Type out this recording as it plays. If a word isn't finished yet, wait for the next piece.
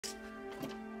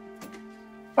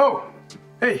Oh,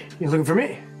 hey, you looking for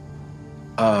me?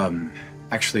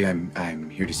 Actually, I'm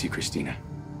here to see Christina.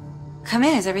 Come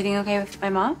in. Is everything okay with my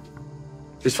mom?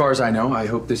 As far as I know, I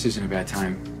hope this isn't a bad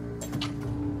time.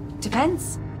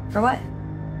 Depends. For what?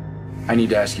 I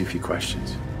need to ask you a few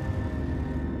questions.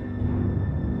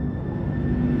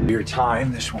 Your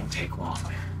time, this won't take long.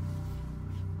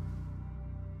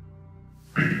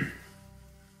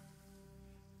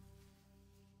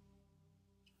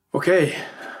 Okay.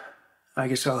 I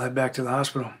guess I'll head back to the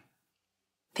hospital.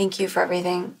 Thank you for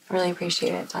everything. I really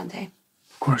appreciate it, Dante.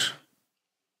 Of course.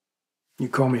 You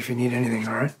call me if you need anything,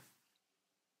 all right?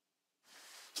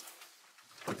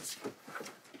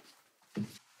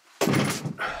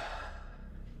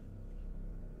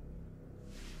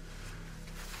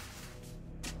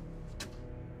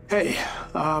 Hey,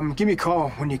 give me a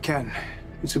call when you can.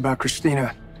 It's about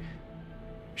Christina.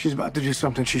 She's about to do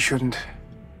something she shouldn't.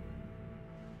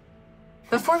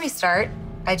 Before we start,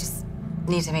 I just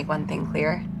need to make one thing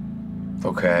clear.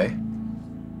 Okay.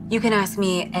 You can ask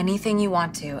me anything you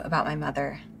want to about my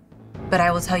mother, but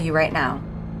I will tell you right now,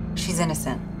 she's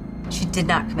innocent. She did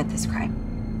not commit this crime.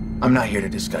 I'm not here to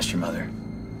discuss your mother.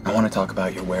 I want to talk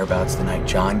about your whereabouts the night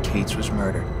John Cates was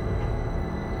murdered.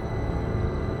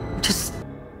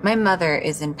 My mother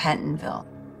is in Pentonville,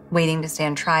 waiting to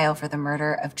stand trial for the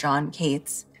murder of John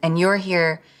Cates, and you're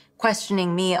here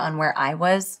questioning me on where I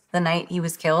was the night he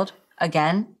was killed,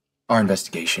 again? Our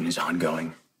investigation is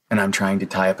ongoing, and I'm trying to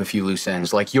tie up a few loose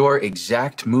ends, like your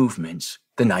exact movements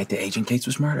the night that Agent Cates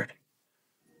was murdered.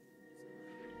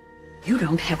 You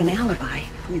don't have an alibi.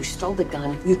 You stole the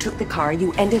gun, you took the car,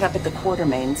 you ended up at the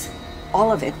Quartermains.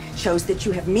 All of it shows that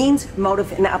you have means,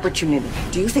 motive, and opportunity.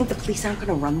 Do you think the police aren't going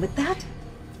to run with that?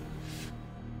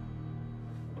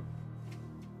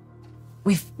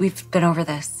 We've been over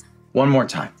this. One more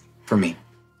time, for me.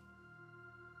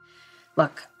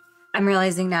 Look, I'm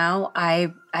realizing now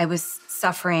I was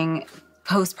suffering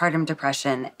postpartum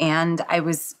depression, and I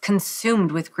was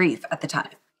consumed with grief at the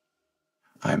time.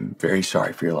 I'm very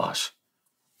sorry for your loss.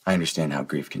 I understand how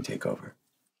grief can take over.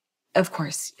 Of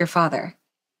course, your father.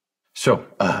 So,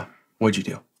 what'd you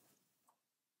do?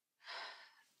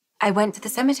 I went to the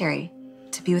cemetery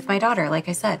to be with my daughter, like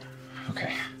I said.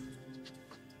 Okay.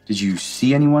 Did you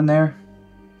see anyone there?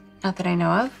 Not that I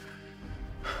know of.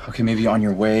 Okay, maybe on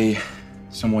your way,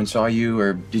 someone saw you,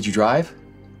 or did you drive?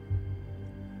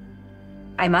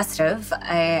 I must have.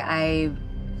 I'm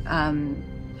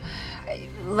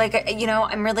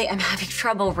having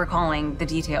trouble recalling the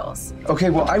details. Okay,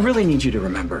 well, I really need you to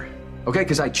remember, okay?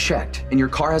 Because I checked, and your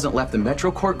car hasn't left the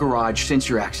Metro Court garage since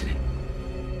your accident.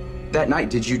 That night,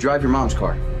 did you drive your mom's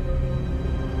car?